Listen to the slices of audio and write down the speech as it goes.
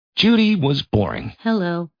Judy was boring.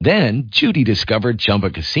 Hello. Then Judy discovered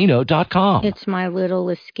ChumbaCasino.com. It's my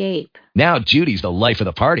little escape. Now Judy's the life of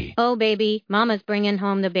the party. Oh, baby, mama's bringing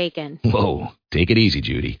home the bacon. Whoa, take it easy,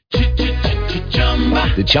 Judy.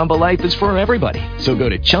 The Chumba life is for everybody. So go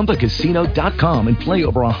to ChumbaCasino.com and play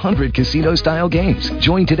over 100 casino-style games.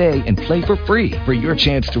 Join today and play for free for your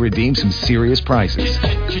chance to redeem some serious prizes.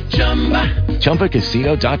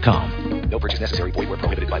 ChumbaCasino.com. No purchase necessary. Void where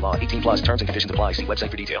prohibited by law. 18 plus terms and conditions apply. See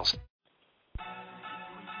website for details.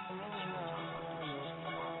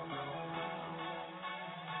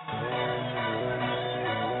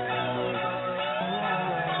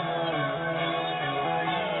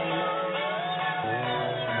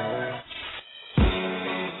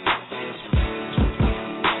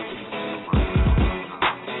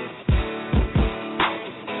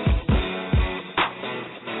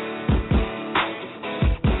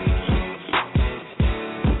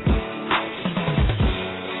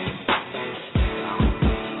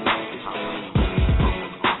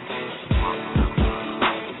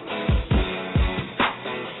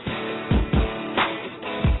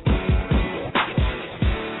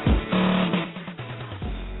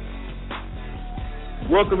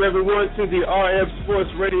 Welcome, everyone, to the RF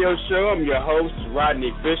Sports Radio Show. I'm your host,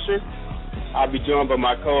 Rodney Fisher. I'll be joined by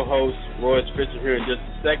my co-host, Royce Fisher, here in just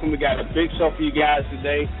a second. We got a big show for you guys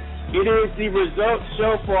today. It is the results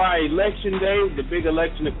show for our election day. The big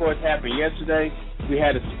election, of course, happened yesterday. We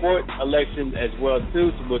had a sport election as well,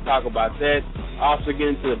 too, so we'll talk about that. Also get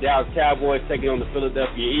into the Dallas Cowboys taking on the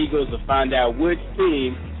Philadelphia Eagles to find out which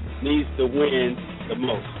team needs to win the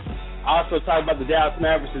most. Also talk about the Dallas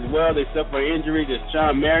Mavericks as well. They suffer an injury.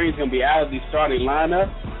 Sean Marion's going to be out of the starting lineup,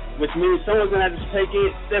 which means someone's going to have to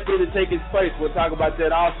step in to take his place. We'll talk about that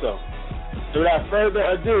also. So without further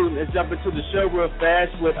ado, let's jump into the show real fast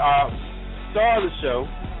with our star of the show,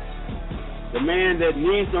 the man that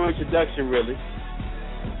needs no introduction, really.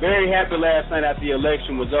 Very happy last night after the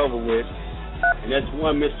election was over with, and that's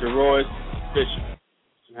one Mr. Royce Fisher.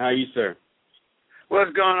 How are you, sir?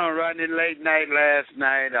 What's going on, Rodney? Late night last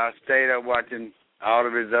night. I stayed up watching all the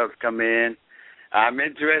results come in. I'm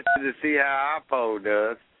interested to see how our poll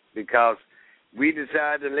does because we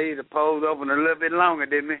decided to leave the polls open a little bit longer,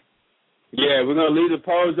 didn't we? Yeah, we're going to leave the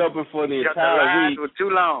polls open for the entire the lines week. were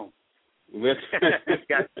too long. Got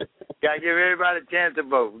to give everybody a chance to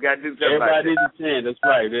vote. We got to do something. Everybody needs a chance. That's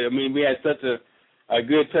right. I mean, we had such a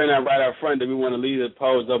good turnout right up front that we want to leave the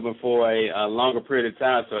polls open for a longer period of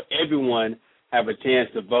time so everyone have a chance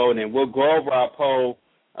to vote, and we'll go over our poll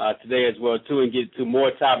today as well, too, and get to more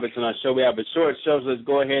topics on our show. We have a short show, so let's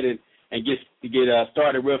go ahead and get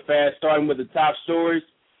started real fast, starting with the top stories.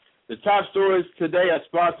 The top stories today are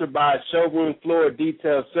sponsored by Showroom Floor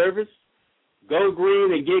Detail Service. Go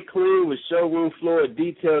green and get clean with Showroom Floor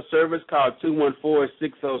Detail Service. Call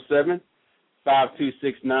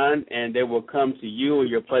 214-607-5269, and they will come to you or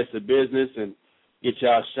your place of business and get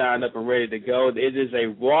y'all shined up and ready to go. It is a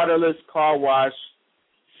waterless car wash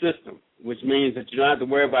system, which means that you don't have to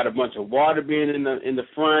worry about a bunch of water being in the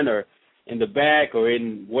front or in the back or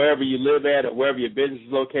in wherever you live at or wherever your business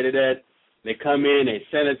is located at. They come in, they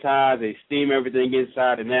sanitize, they steam everything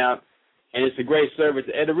inside and out, and it's a great service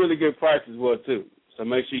at a really good price as well, too. So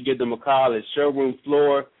make sure you give them a call at Showroom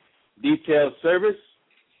Floor Detail Service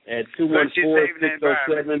at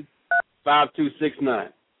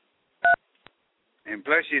 214-607-5269. And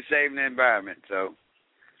plus, you're saving the environment, so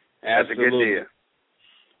that's Absolutely. a good deal.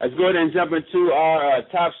 Let's go ahead and jump into our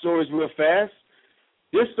top stories real fast.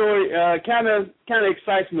 This story kind of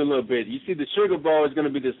excites me a little bit. You see, the Sugar Bowl is going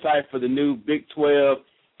to be the site for the new Big 12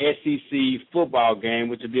 SEC football game,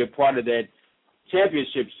 which will be a part of that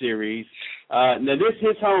championship series. Now, this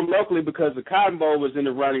hits home locally because the Cotton Bowl was in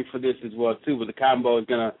the running for this as well, too, but the Cotton Bowl is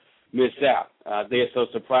going to miss out. They're so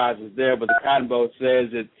surprised it's there, but the Cotton Bowl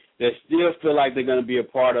says that they still feel like they're going to be a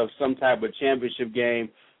part of some type of championship game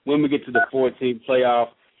when we get to the 14th playoff.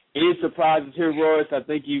 Any surprises here, Royce? I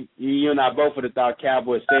think you and I both would have thought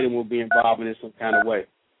Cowboys Stadium will be involved in this some kind of way.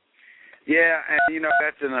 Yeah, and,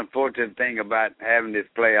 that's an unfortunate thing about having this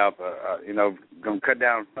playoff, going to cut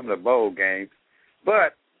down some of the bowl games.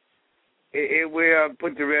 But it will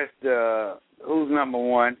put the rest, who's number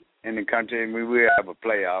one in the country, and we will have a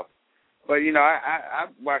playoff. But, I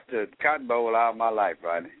watched the Cotton Bowl all my life,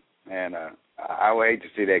 Rodney, and I would hate to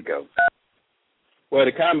see that go. Well,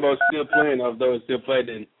 the Cotton Bowl is still playing, although it's still played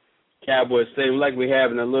in Cowboys Stadium. Like we're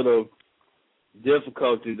having a little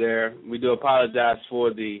difficulty there. We do apologize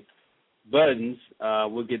for the buttons.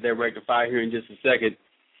 We'll get that rectified here in just a second.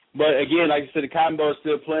 But, again, like I said, the Cotton Bowl is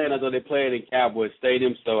still playing, although they play it in Cowboys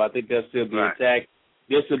Stadium, so I think they'll still be intact.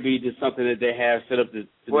 this will be just something that they have set up to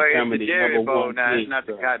determine it's the the Jerry number Bowl one now. team. It's not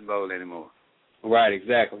the Cotton Bowl anymore. Right,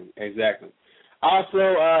 exactly. Also,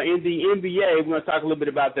 in the NBA, we're going to talk a little bit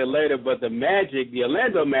about that later, but the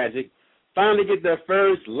Orlando Magic, finally get their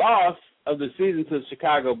first loss of the season to the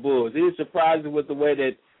Chicago Bulls. Any surprises with the way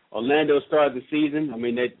that Orlando started the season? I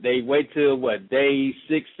mean, they wait till, day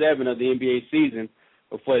 6, 7 of the NBA season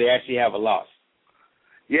before they actually have a loss.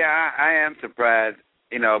 Yeah, I am surprised,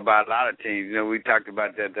 about a lot of teams. We talked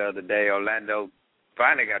about that the other day. Orlando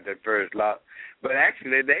finally got their first loss. But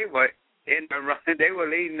actually, they were in the run. They were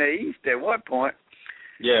leading the East at one point,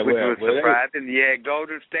 which was surprising. You had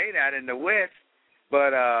Golden State out in the West,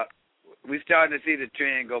 but we're starting to see the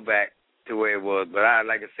trend go back to where it was. But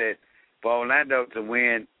like I said, for Orlando to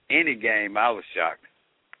win any game, I was shocked.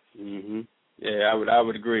 Mhm. Yeah, I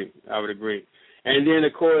would agree. And then,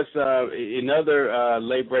 of course, in other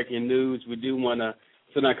late-breaking news, we do want to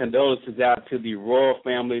send our condolences out to the Royal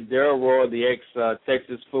family. Darryl Royal, the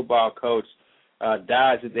ex-Texas football coach,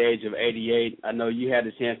 dies at the age of 88. I know you had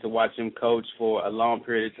the chance to watch him coach for a long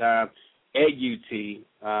period of time at UT,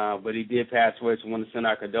 but he did pass away, so I want to send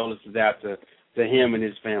our condolences out to him and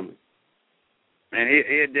his family. And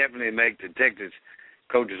he'll definitely make the Texas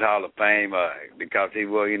Coaches Hall of Fame because he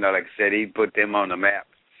will, like I said, he put them on the map.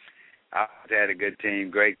 I had a good team,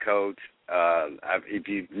 great coach. If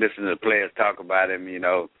you listen to the players talk about him,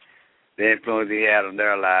 the influence he had on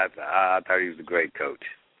their lives, I thought he was a great coach.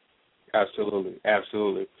 Absolutely.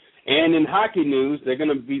 And in hockey news, they're going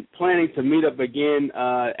to be planning to meet up again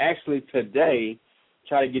actually today,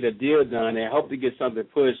 try to get a deal done. They hope to get something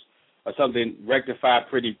pushed or something rectified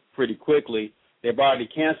pretty quickly. They've already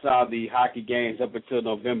canceled all the hockey games up until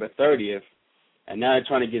November 30th, and now they're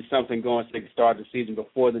trying to get something going so they can start the season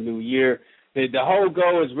before the new year. The whole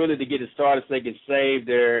goal is really to get it started so they can save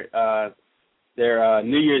their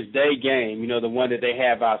New Year's Day game, the one that they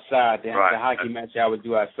have outside. They have the hockey match I would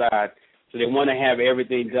do outside. So they want to have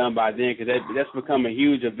everything done by then because that's become a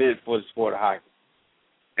huge event for the sport of hockey.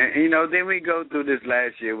 And, then we go through this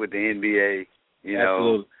last year with the NBA.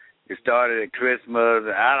 Absolutely. It started at Christmas.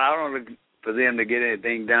 I don't look for them to get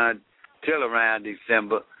anything done till around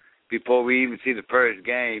December before we even see the first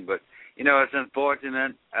game. But, it's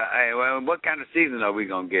unfortunate. What kind of season are we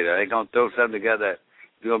going to get? Are they going to throw something together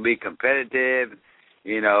that's going to be competitive?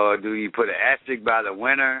 Or do you put an asterisk by the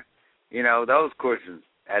winner? Those questions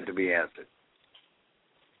had to be answered.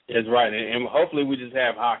 That's right. And hopefully we just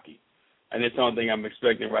have hockey. And that's the only thing I'm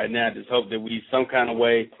expecting right now. Just hope that we some kind of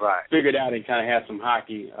way figure it out and kind of have some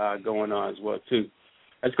hockey going on as well, too.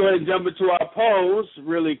 Let's go ahead and jump into our polls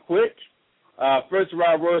really quick. First of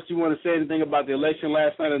all, Royce, you want to say anything about the election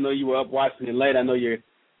last night? I know you were up watching it late. I know your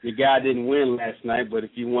guy didn't win last night, but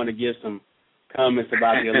if you want to give some comments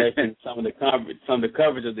about the election, some of the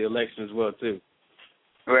coverage of the election as well, too.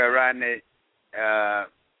 Well, Rodney,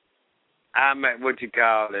 I'm at what you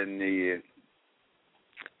call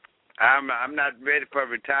I'm not ready for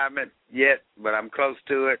retirement yet, but I'm close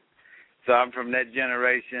to it. So I'm from that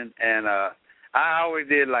generation, and I always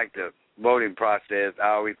did like the voting process. I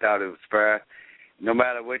always thought it was fair. No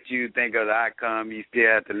matter what you think of the outcome, you still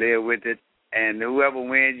have to live with it. And whoever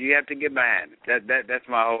wins, you have to get behind it. That's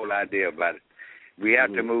my whole idea about it. We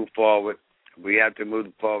have to move forward. We have to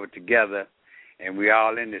move forward together, and we're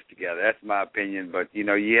all in this together. That's my opinion. But, you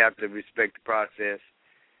have to respect the process,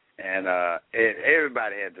 and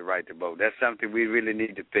everybody has the right to vote. That's something we really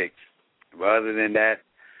need to fix. But other than that,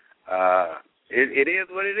 it is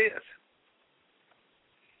what it is.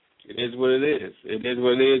 It is what it is. It is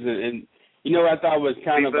what it is. And what I thought was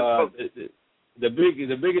kind of the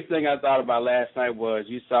biggest thing I thought about last night was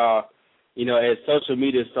you saw, as social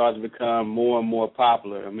media starts to become more and more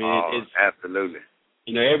popular. I mean, it's absolutely.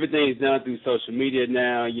 Everything's done through social media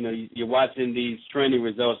now. You're watching these trending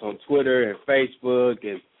results on Twitter and Facebook,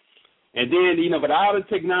 and then but all the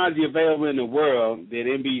technology available in the world, that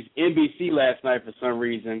NBC last night for some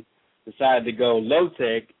reason decided to go low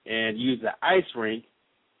tech and use the ice rink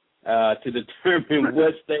to determine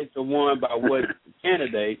what states are won by what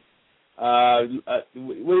candidate. What do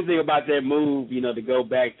you think about that move, to go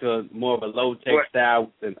back to more of a low-tech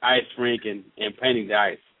style with an ice rink and painting the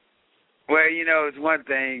ice? Well, it's one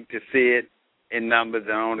thing to see it in numbers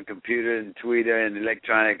and on the computer and Twitter and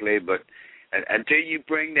electronically, but until you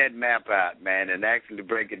bring that map out, man, and actually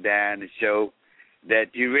break it down and show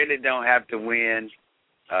that you really don't have to win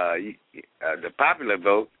the popular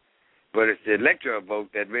vote, but it's the electoral vote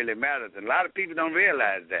that really matters. And a lot of people don't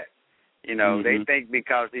realize that. They think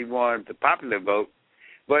because he won the popular vote.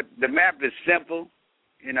 But the map is simple.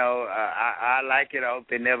 I like it. I hope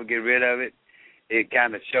they never get rid of it. It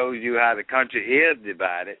kind of shows you how the country is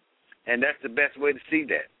divided. and that's the best way to see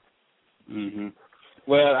that.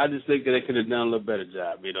 Well, I just think that they could have done a little better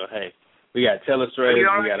job. You know, hey, we got telestrators, we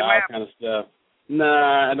got all kind of stuff.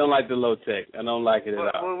 Nah, I don't like the low tech. I don't like it at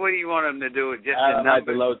all. Well, what do you want them to do? Just I don't like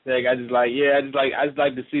the low tech. I just like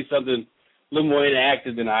to see something a little more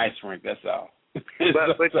interactive than the ice rink. That's all.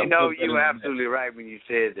 But you know, you were absolutely right when you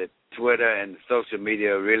said that Twitter and social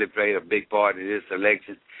media really played a big part in this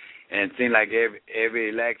election, and it seems like every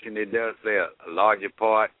election it does play a larger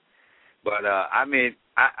part. But I mean,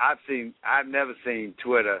 I've never seen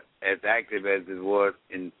Twitter as active as it was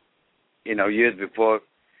in years before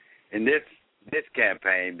in this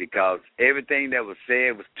campaign, because everything that was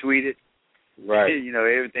said was tweeted. Right.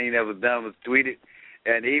 Everything that was done was tweeted,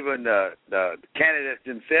 and even the candidates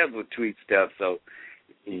themselves would tweet stuff. So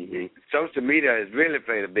social media has really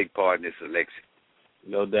played a big part in this election.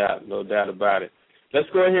 No doubt about it. Let's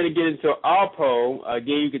go ahead and get into our poll.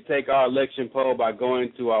 Again, you can take our election poll by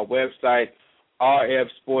going to our website,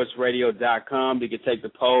 rfsportsradio.com. You can take the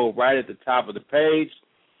poll right at the top of the page.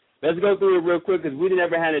 Let's go through it real quick, because we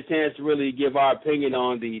never had a chance to really give our opinion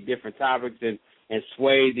on the different topics and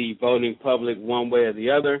sway the voting public one way or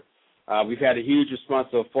the other. We've had a huge response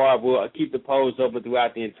so far. We'll keep the polls open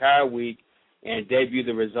throughout the entire week and debut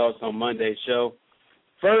the results on Monday's show.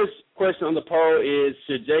 First question on the poll is,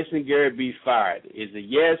 should Jason Garrett be fired? Is it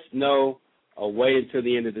yes, no, or wait until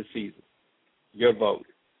the end of the season? Your vote.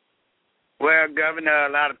 Well, Governor,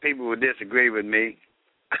 a lot of people would disagree with me,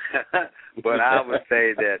 but I would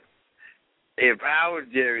say that if I was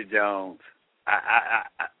Jerry Jones,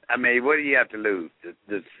 I mean, what do you have to lose?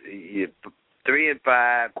 You're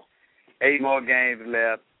 3-5, 8 more games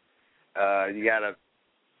left. You got a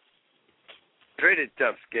pretty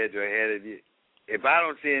tough schedule ahead of you. If I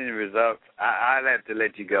don't see any results, I'll have to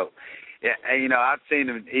let you go. Yeah, and, I've seen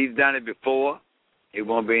him. He's done it before. It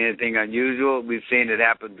won't be anything unusual. We've seen it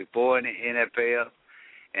happen before in the NFL.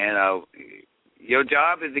 And your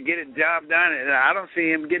job is to get the job done, and I don't see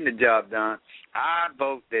him getting the job done. I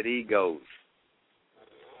vote that he goes.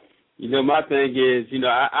 My thing is,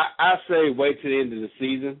 I say wait till the end of the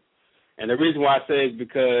season. And the reason why I say is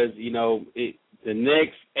because, the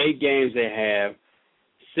next 8 games they have,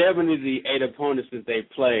 7 of the 8 opponents that they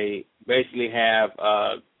play basically have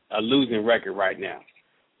a losing record right now.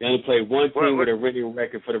 They only play one team with a winning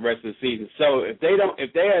record for the rest of the season. So if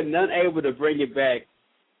they are not able to bring it back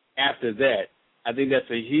after that, I think that's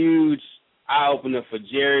a huge eye opener for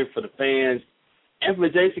Jerry, for the fans, and for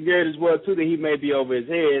Jason Garrett as well too, that he may be over his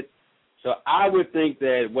head. So I would think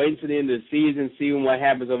that waiting to the end of the season, seeing what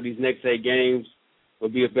happens over these next 8 games,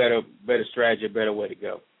 would be a better strategy, a better way to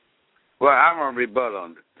go. Well, I'm going to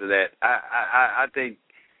rebuttal to that. I think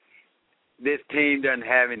this team doesn't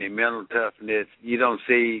have any mental toughness. You don't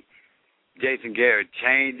see Jason Garrett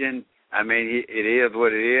changing. I mean, it is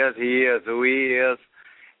what it is. He is who he is.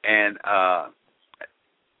 And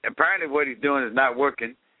apparently what he's doing is not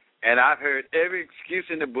working. And I've heard every excuse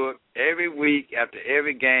in the book every week after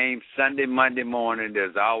every game, Sunday, Monday morning.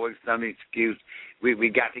 There's always some excuse. We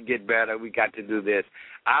got to get better. We got to do this.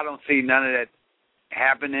 I don't see none of that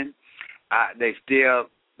happening. They still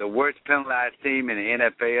the worst penalized team in the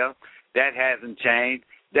NFL. That hasn't changed.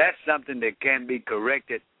 That's something that can be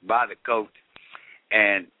corrected by the coach.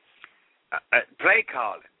 And play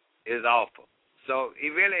calling is awful. So he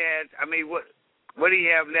really has. I mean, what do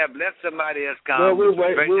you have left? Let somebody else come. Well, we'll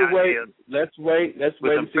wait. Let's wait and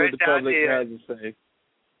see what the public has to say.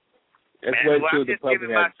 Let's wait and see what the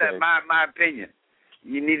public has to say. My opinion.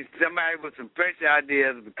 You need somebody with some fresh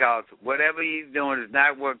ideas, because whatever he's doing is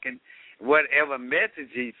not working. Whatever message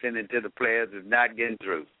he's sending to the players is not getting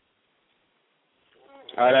through.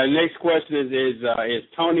 All right, our next question is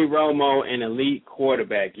Tony Romo an elite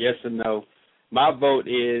quarterback, yes or no? My vote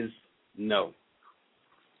is no.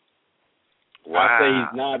 Wow. I say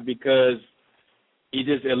he's not, because he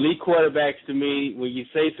just elite quarterbacks to me, when you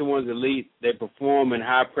say someone's elite, they perform in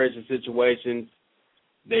high-pressure situations.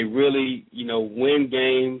 They really, win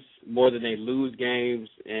games more than they lose games.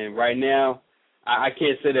 And right now, I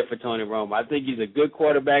can't say that for Tony Romo. I think he's a good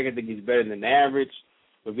quarterback. I think he's better than average.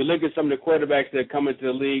 But if you look at some of the quarterbacks that have come into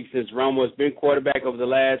the league since Romo's been quarterback over the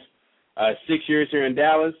last 6 years here in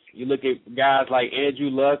Dallas, you look at guys like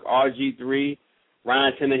Andrew Luck, RG3,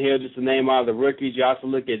 Ryan Tannehill, just to name all the rookies. You also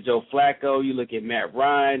look at Joe Flacco. You look at Matt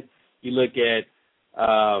Ryan. You look at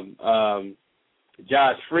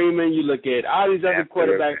Josh Freeman. You look at all these other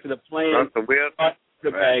quarterbacks that are playing. Russell Wilson.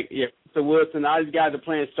 Russell Wilson. All these guys are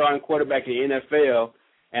playing starting quarterback in the NFL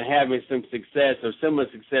and having some success or similar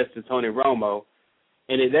success to Tony Romo.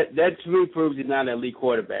 And that to me proves he's not an elite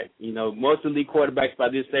quarterback. Most elite quarterbacks by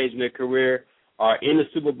this stage in their career are in the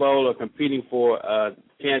Super Bowl or competing for a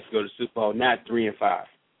chance to go to the Super Bowl, not 3 and 5.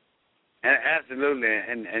 Absolutely,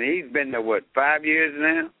 and he's been there, 5 years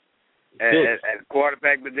now at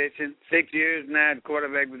quarterback position, 6 years now at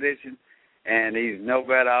quarterback position, and he's no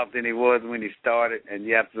better off than he was when he started, and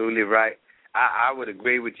you're absolutely right. I would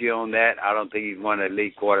agree with you on that. I don't think he's one of the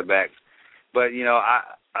elite quarterbacks. But, you know,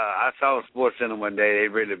 I saw Sports Center one day. They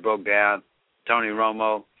really broke down Tony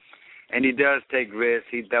Romo, and he does take risks.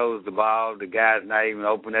 He throws the ball. The guy's not even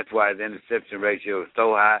open. That's why his interception ratio is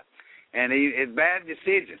so high. And it's bad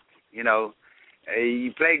decisions. You know,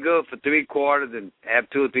 you play good for 3 quarters and have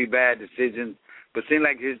 2 or 3 bad decisions, but it seems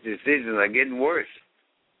like his decisions are getting worse.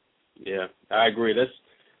 Yeah, I agree.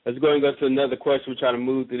 Let's go and go to another question. We're trying to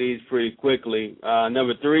move through these pretty quickly.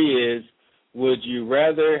 Number 3 is, would you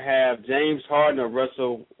rather have James Harden or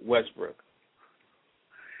Russell Westbrook?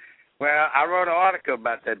 Well, I wrote an article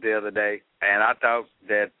about that the other day, and I thought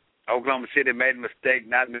that Oklahoma City made a mistake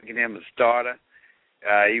not making him a starter.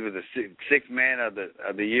 He was the 6th man of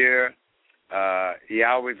the year. He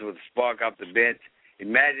always would spark off the bench.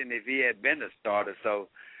 Imagine if he had been a starter. So,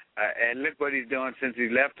 and look what he's doing since he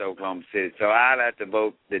left Oklahoma City. So I'd have to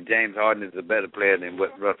vote that James Harden is a better player than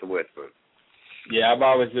Russell Westbrook. Yeah, I've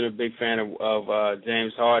always been a big fan of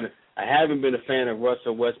James Harden. I haven't been a fan of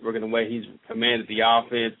Russell Westbrook in the way he's commanded the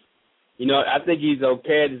offense. You know, I think he's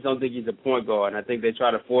okay. I just don't think he's a point guard. And I think they try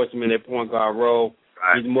to force him in their point guard role.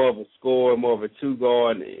 Right. He's more of a scorer, more of a 2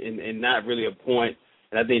 guard, and not really a point.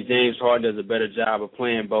 And I think James Harden does a better job of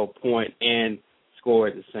playing both point and score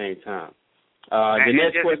at the same time. The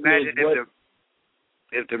next question is,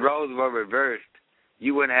 if the roles were reversed,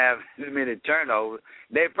 you wouldn't have as many turnovers.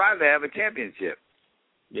 They'd probably have a championship.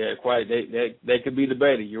 Yeah, quite. They could be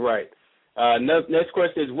debated. You're right. Next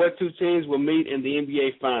question is, what 2 teams will meet in the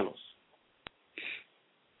NBA Finals?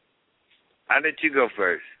 I'll let you go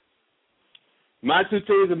first. My 2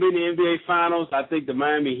 teams will be in the NBA Finals. I think the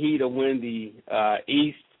Miami Heat will win the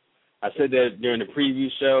East. I said that during the preview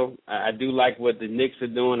show. I do like what the Knicks are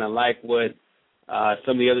doing. I like what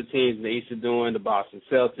some of the other teams in the East are doing, the Boston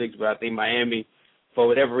Celtics. But I think Miami, for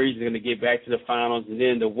whatever reason, is going to get back to the Finals. And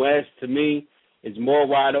then the West, to me, is more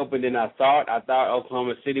wide open than I thought. I thought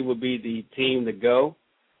Oklahoma City would be the team to go.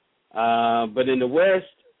 But in the West,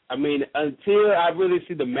 I mean, until I really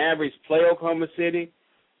see the Mavericks play Oklahoma City,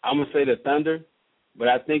 I'm going to say the Thunder. But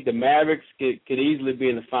I think the Mavericks could easily be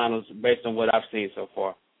in the Finals based on what I've seen so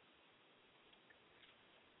far.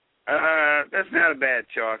 That's not a bad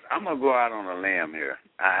choice. I'm going to go out on a limb here.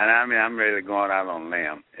 I'm really going out on a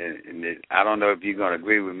limb. And I don't know if you're going to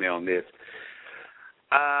agree with me on this.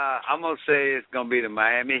 I'm going to say it's going to be the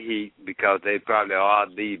Miami Heat because they probably are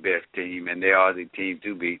the best team, and they are the team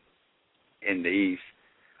to beat in the East.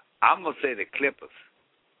 I'm going to say the Clippers.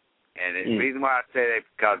 And the reason why I say that is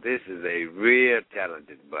because this is a real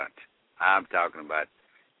talented bunch. I'm talking about.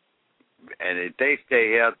 And if they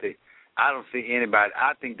stay healthy, I don't see anybody.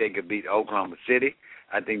 I think they could beat Oklahoma City.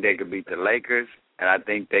 I think they could beat the Lakers. And I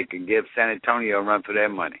think they can give San Antonio a run for their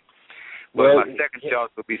money. But my second choice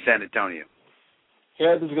would be San Antonio.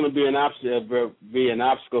 Health is going to be an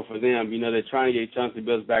obstacle for them. You know, they're trying to get Chauncey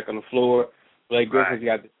Billups back on the floor. Blake Griffin's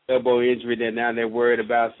got the elbow injury that now they're worried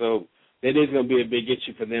about. So that is going to be a big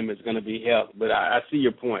issue for them. It's going to be health. But I see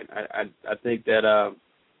your point. I think that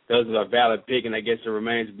those are a valid pick, and I guess it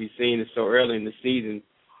remains to be seen. It's so early in the season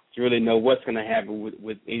to really know what's going to happen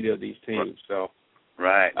with either of these teams. So,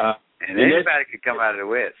 right. And anybody could come out of the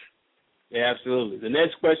West. Yeah, absolutely. The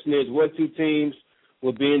next question is, what 2 teams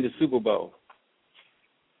will be in the Super Bowl?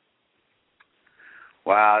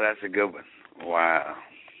 Wow, that's a good one. Wow.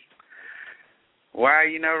 Well,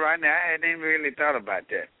 you know, right now I hadn't even really thought about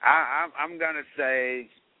that. I'm going to say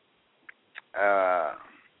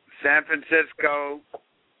San Francisco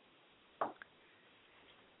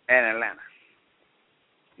and Atlanta.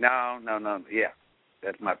 No. Yeah,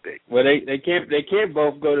 that's my pick. Well, they can't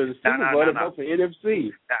both go to the Super Bowl. They're both the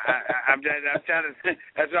NFC. I'm trying to.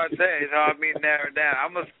 That's what I'm saying. It's hard for me to narrow it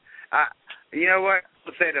down. You know what?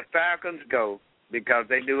 I'm gonna say the Falcons go because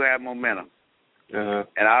they do have momentum.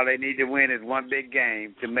 And all they need to win is one big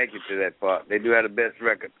game to make it to that part. They do have the best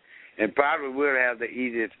record, and probably will have the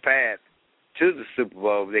easiest path to the Super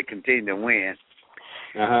Bowl if they continue to win.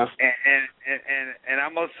 And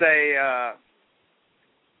I'm gonna say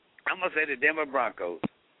the Denver Broncos.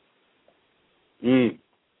 The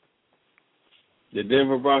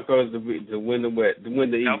Denver Broncos to win the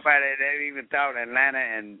East. Nobody ever even thought Atlanta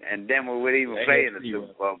and Denver would even play in the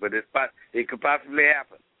Super Bowl, but it could possibly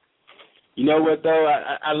happen. You know what, though?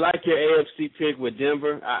 I like your AFC pick with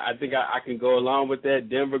Denver. I think I can go along with that.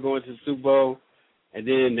 Denver going to the Super Bowl. And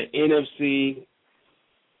then the NFC,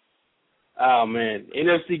 Oh, man.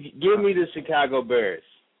 NFC, give me the Chicago Bears.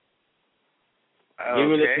 Okay. Give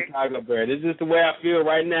me the Chicago Bears. This is the way I feel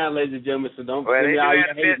right now, ladies and gentlemen, so don't send me all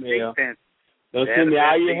your hate mail. Don't send me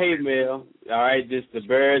all your hate mail. All right, just the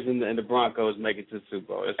Bears and the Broncos make it to the Super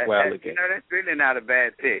Bowl. That's the way I look at it. That's really not a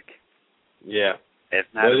bad pick. Yeah. That's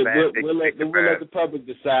not a bad pick. We'll let the public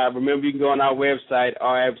decide. Remember, you can go on our website,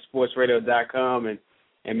 rfsportsradio.com,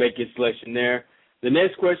 and make your selection there. The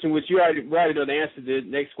next question, which you already know the answer to, the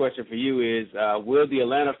next question for you is, will the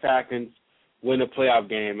Atlanta Falcons win a playoff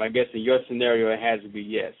game? I guess in your scenario, it has to be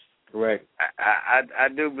yes. Correct. I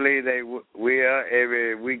do believe they will.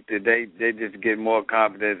 Every week that they just get more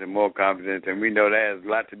confidence, and we know that has a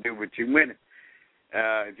lot to do with you winning.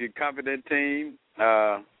 If you're a confident team,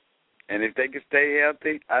 and if they can stay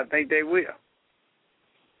healthy, I think they will.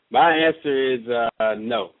 My answer is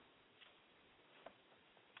no.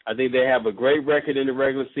 I think they have a great record in the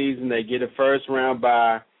regular season. They get a first round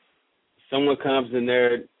bye. Someone comes in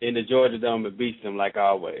there in the Georgia Dome and beats them like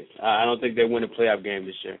always. I don't think they win a playoff game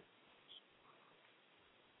this year.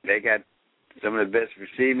 They got some of the best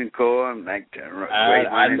receiving core. I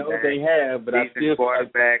know they have, but I still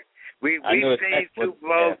quarterback. We've seen Super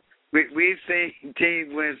Bowl. We've seen teams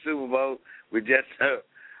win Super Bowl with just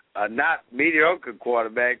a not mediocre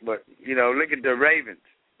quarterback, but look at the Ravens.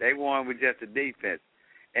 They won with just a defense.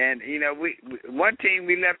 And one team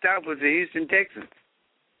we left out was the Houston Texans.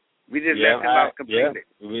 We just left them out completely.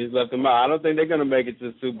 Yeah, we just left them out. I don't think they're going to make it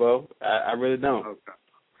to the Super Bowl. I really don't. Okay.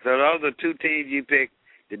 So those are two teams you picked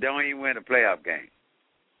that don't even win a playoff game.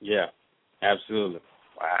 Yeah, absolutely.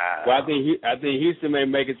 Wow. Well, I think Houston may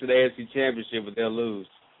make it to the AFC Championship, but they'll lose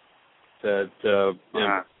to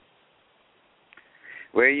Wow.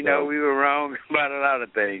 Well, we were wrong about a lot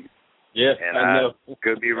of things. Yeah, and I know.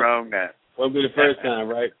 Could be wrong now. Won't be the first time,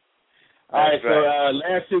 right? All right, so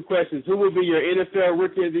last two questions. Who will be your NFL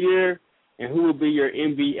Rookie of the Year, and who will be your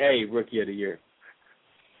NBA Rookie of the Year?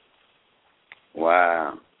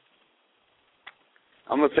 Wow.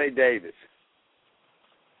 I'm going to say Davis.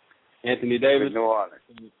 Anthony Davis? New Orleans.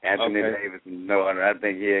 Anthony Davis in New Orleans. I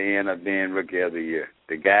think he'll end up being Rookie of the Year.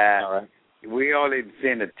 The guy, all right. We only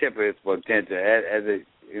seen the tip of his potential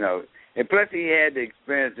and plus he had the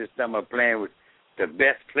experience this summer playing with the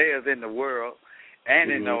best players in the world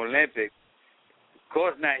and in the Olympics. Of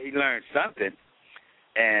course, now he learned something,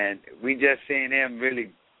 and we just seen him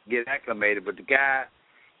really get acclimated. But the guy,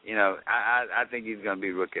 I think he's going to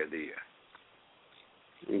be Rookie of the Year.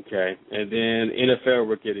 Okay. And then NFL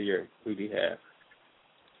Rookie of the Year, who do you have?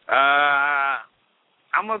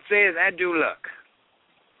 I'm going to say it's Andrew Luck.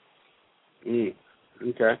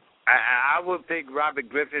 Okay. I would pick Robert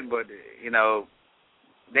Griffin, but,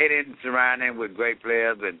 they didn't surround him with great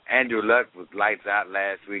players, but Andrew Luck was lights out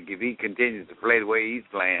last week. If he continues to play the way he's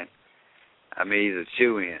playing, he's a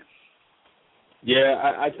shoo-in. Yeah,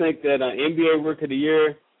 I think that NBA Rookie of the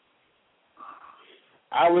Year,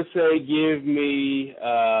 I would say give me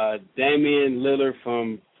Damian Lillard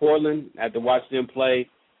from Portland after watching him play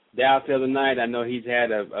Dallas the other night. I know he's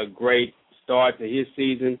had a great start to his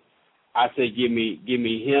season. I say give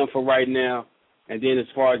me him for right now. And then as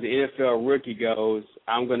far as the NFL rookie goes,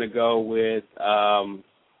 I'm going to go with I'm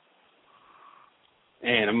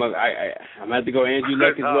going to have to go Andrew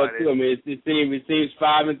Luck as well too. It seems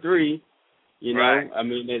 5-3. Right.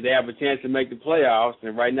 They have a chance to make the playoffs,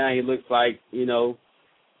 and right now he looks like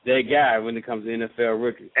that guy when it comes to NFL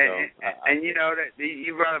rookies. And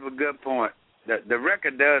you brought up a good point. The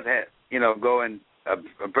record does have go in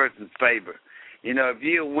a person's favor. If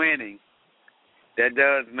you're winning, that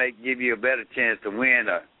does give you a better chance to win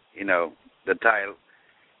the title.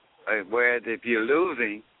 Whereas if you're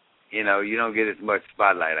losing, you don't get as much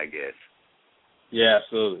spotlight, I guess. Yeah,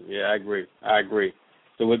 absolutely. Yeah, I agree.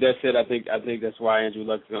 So with that said, I think that's why Andrew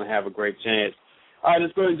Luck is going to have a great chance. All right,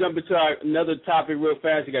 let's go ahead and jump into another topic real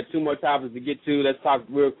fast. We got two more topics to get to. Let's talk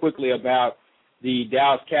real quickly about the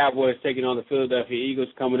Dallas Cowboys taking on the Philadelphia Eagles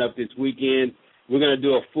coming up this weekend. We're going to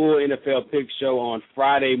do a full NFL pick show on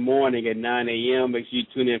Friday morning at 9 a.m. Make sure you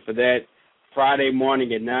tune in for that. Friday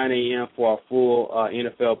morning at 9 a.m. for our full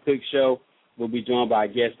NFL pick show. We'll be joined by a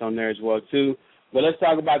guest on there as well, too. But let's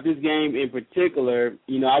talk about this game in particular.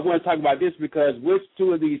 I want to talk about this because which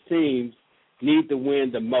two of these teams need to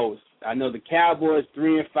win the most? I know the Cowboys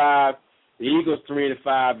 3-5, the Eagles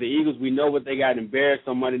 3-5. The Eagles, we know what they got embarrassed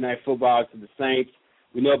on Monday Night Football to the Saints.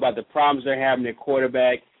 We know about the problems they're having at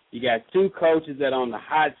quarterback. You got two coaches that are on the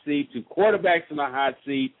hot seat, two quarterbacks on the hot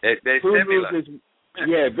seat. They're similar.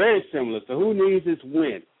 Yeah, very similar. So who needs this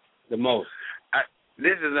win the most?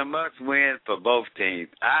 This is a must-win for both teams.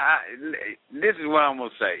 This is what I'm going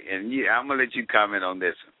to say, and I'm going to let you comment on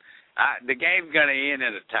this one. The game's going to end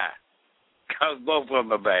in a tie. because both of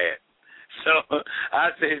them are bad. So I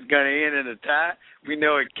say it's going to end in a tie. We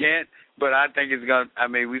know it can't, but I think it's going to. I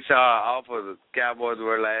mean, we saw how awful the Cowboys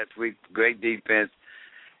were last week. Great defense.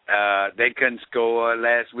 They couldn't score.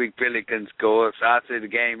 Last week, Philly couldn't score. So I say the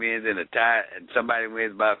game ends in a tie, and somebody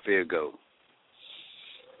wins by a field goal.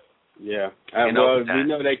 Yeah. Well, we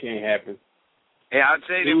know that can't happen. Yeah, I'd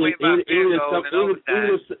say they win by field goal in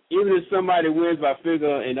overtime. Even if somebody wins by field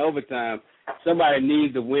goal in overtime, somebody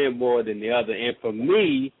needs to win more than the other. And for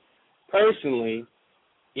me, personally,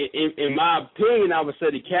 in my opinion, I would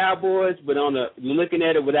say the Cowboys, but looking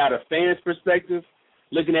at it without a fan's perspective,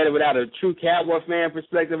 looking at it without a true Cowboy fan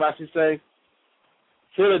perspective, I should say,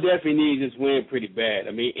 Philadelphia needs this win pretty bad.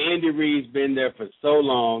 I mean, Andy Reid's been there for so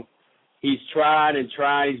long. He's tried and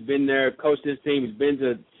tried. He's been there, coached this team. He's been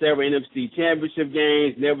to several NFC championship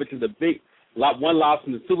games, never to the one loss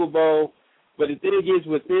in the Super Bowl. But the thing is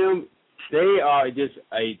with them, they are just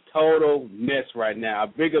a total mess right now, a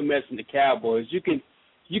bigger mess than the Cowboys. You can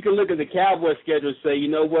look at the Cowboys schedule and say, you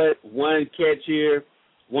know what, one catch here,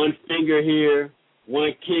 one finger here,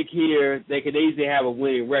 one kick here, they could easily have a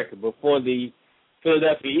winning record. But for the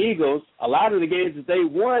Philadelphia Eagles, a lot of the games that they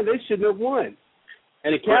won, they shouldn't have won.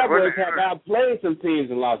 And the Cowboys have outplayed some teams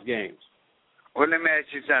and lost games. Well, let me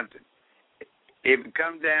ask you something. If it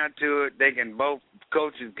comes down to it, both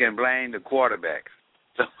coaches can blame the quarterbacks.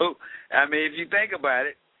 So, I mean, if you think about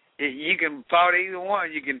it, you can fault either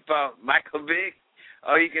one. You can fault Michael Vick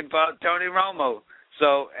or you can fault Tony Romo.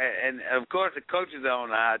 So, and of course, the coaches are on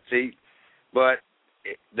the hot seat, but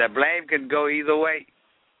the blame can go either way.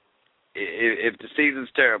 If the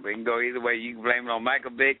season's terrible, it can go either way. You can blame it on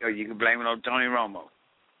Michael Vick or you can blame it on Tony Romo.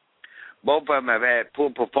 Both of them have had poor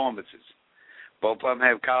performances. Both of them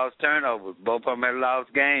have caused turnovers. Both of them have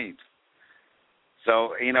lost games.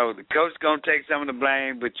 So, the coach's going to take some of the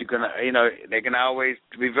blame, but they can always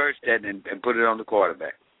reverse that and put it on the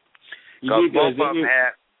quarterback. Because both of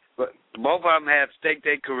them have staked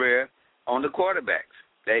their career on the quarterbacks.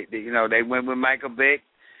 They went with Michael Vick.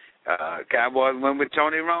 Cowboys went with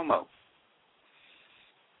Tony Romo.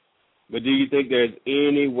 But do you think there's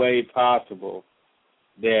any way possible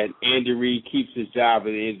that Andy Reid keeps his job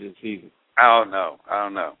at the end of the season? I don't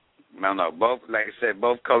know. Both, like I said,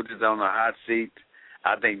 both coaches on the hot seat.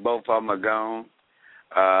 I think both of them are gone.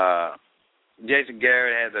 Jason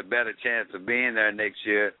Garrett has a better chance of being there next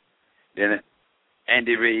year than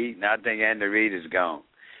Andy Reid, and I think Andy Reid is gone.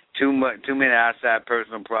 Too many outside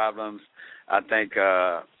personal problems. I think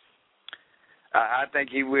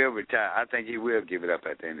he will retire. I think he will give it up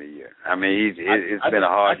at the end of the year. I mean, it's been a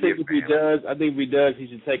hard year for him. I think if he does, he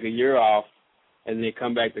should take a year off and then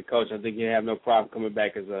come back to coach. I think he'll have no problem coming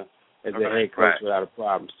back as a head coach without a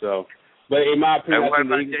problem. So, but in my opinion, I think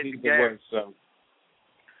the Eagles need to work. So,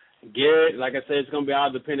 Garrett, like I said, it's going to be all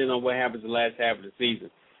dependent on what happens the last half of the season.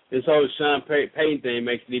 This whole Sean Payton thing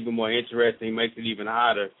makes it even more interesting, makes it even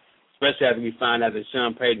hotter, especially after we find out that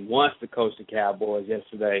Sean Payton wants to coach the Cowboys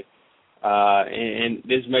yesterday. And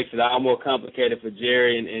this makes it all more complicated for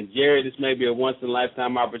Jerry. And Jerry, this may be a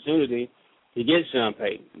once-in-a-lifetime opportunity to get Sean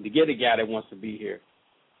Payton, to get a guy that wants to be here.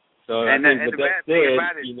 So I think with that said,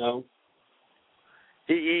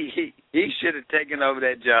 he should have taken over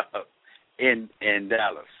that job in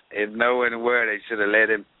Dallas. If nowhere in the world they should have let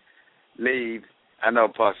him leave. I know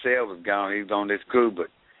Parcells was gone. He was on this crew, but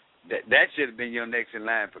that should have been your next in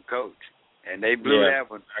line for coach. And they blew that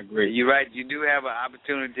one. I agree. You're right. You do have an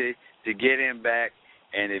opportunity to get him back.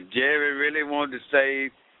 And if Jerry really wanted to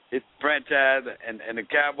save his franchise and the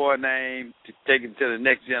Cowboy name to take it to the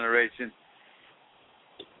next generation,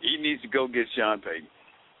 he needs to go get Sean Payton.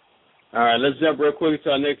 All right, let's jump real quick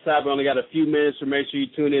to our next topic. We only got a few minutes, so make sure you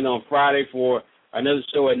tune in on Friday for another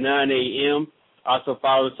show at 9 a.m. Also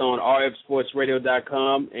follow us on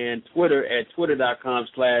rfsportsradio.com and Twitter at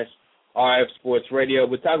twitter.com/rfsportsradio.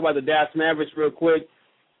 We'll talk about the Dallas Mavericks real quick.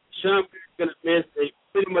 Sean is going to miss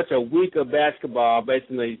pretty much a week of basketball,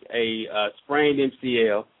 basically a sprained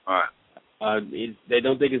MCL. All right. They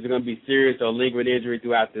don't think it's going to be serious or lingering injury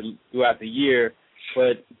throughout the year.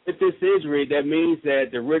 But with this injury, that means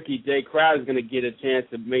that the rookie Jay Crowder is going to get a chance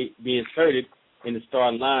to be inserted in the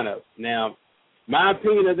starting lineup. Now, my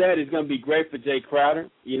opinion of that is going to be great for Jay Crowder,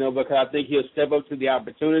 because I think he'll step up to the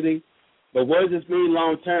opportunity. But what does this mean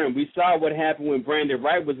long term? We saw what happened when Brandon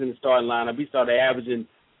Wright was in the starting lineup. He started averaging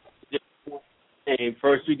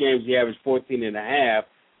first 2 games he averaged 14.5.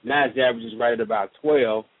 Now his average is right at about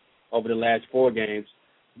 12 over the last 4 games.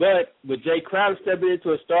 But with Jay Crowder stepping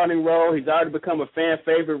into a starting role, he's already become a fan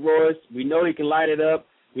favorite, Royce. We know he can light it up.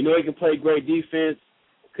 We know he can play great defense.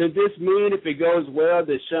 Could this mean, if it goes well,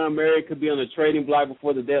 that Sean Murray could be on the trading block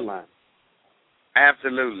before the deadline?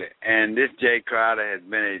 Absolutely. And this Jay Crowder has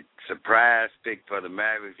been a surprise pick for the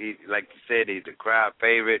Mavericks. He, like you said, he's a crowd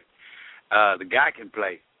favorite. The guy can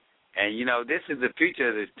play. And, this is the future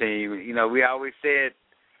of this team. We always said,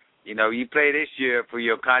 you play this year for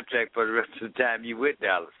your contract for the rest of the time you with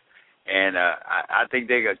Dallas. And I think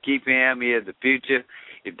they're going to keep him. He is the future.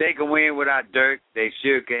 If they can win without Dirk, they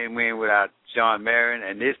sure can win without Sean Marion.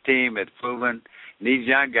 And this team has proven, these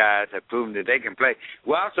young guys have proven that they can play.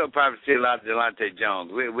 We'll also probably see a lot of Delonte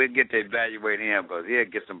Jones. We'll get to evaluate him because he'll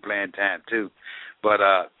get some playing time too. But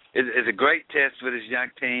it's a great test for this young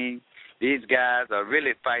team. These guys are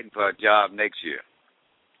really fighting for a job next year.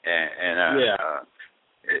 And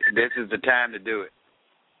this is the time to do it.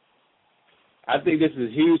 I think this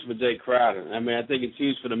is huge for Jay Crowder. I mean, I think it's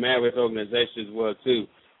huge for the Mavericks organization as well, too.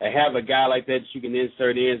 To have a guy like that you can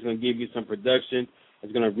insert in is going to give you some production.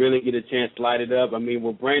 It's going to really get a chance to light it up. I mean,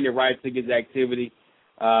 when Brandon Wright took his activity,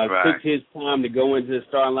 took his time to go into the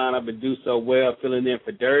starting lineup and do so well, filling in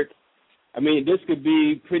for Dirk, I mean, this could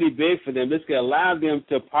be pretty big for them. This could allow them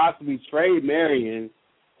to possibly trade Marion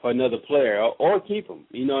for another player or keep him,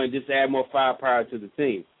 and just add more firepower to the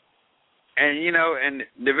team. And, and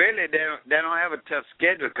they don't have a tough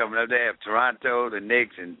schedule coming up. They have Toronto, the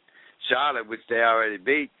Knicks, and Charlotte, which they already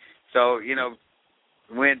beat. So,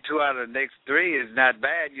 win 2 out of the next 3 is not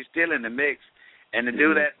bad. You're still in the mix. And to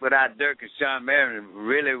do that without Dirk and Sean Marion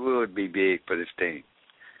really would be big for this team.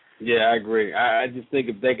 Yeah, I agree. I just think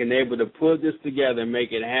if they can able to put this together and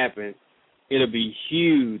make it happen, it'll be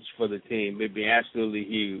huge for the team. It'll be absolutely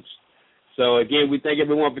huge. So, again, we thank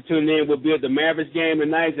everyone for tuning in. We'll be at the Mavericks game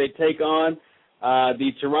tonight as they take on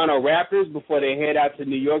the Toronto Raptors before they head out to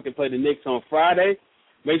New York to play the Knicks on Friday.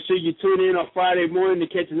 Make sure you tune in on Friday morning to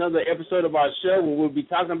catch another episode of our show where we'll be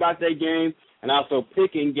talking about that game and also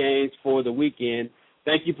picking games for the weekend.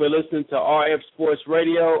 Thank you for listening to RF Sports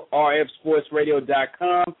Radio,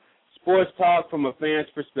 rfsportsradio.com. Sports talk from a fan's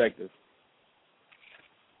perspective.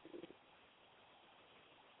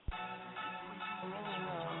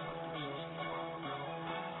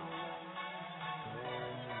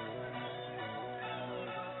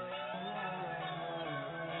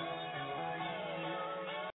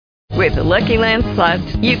 With the Lucky Land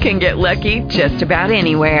Slots, you can get lucky just about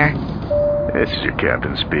anywhere. This is your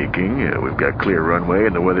captain speaking. We've got clear runway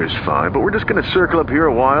and the weather's fine, but we're just going to circle up here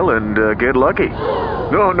a while and get lucky.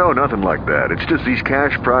 No, nothing like that. It's just these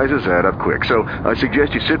cash prizes add up quick. So I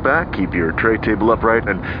suggest you sit back, keep your tray table upright,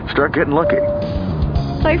 and start getting lucky.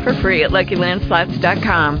 Play for free at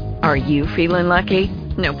LuckyLandSlots.com. Are you feeling lucky?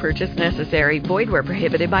 No purchase necessary. Void where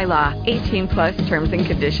prohibited by law. 18+ terms and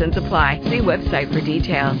conditions apply. See website for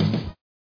details.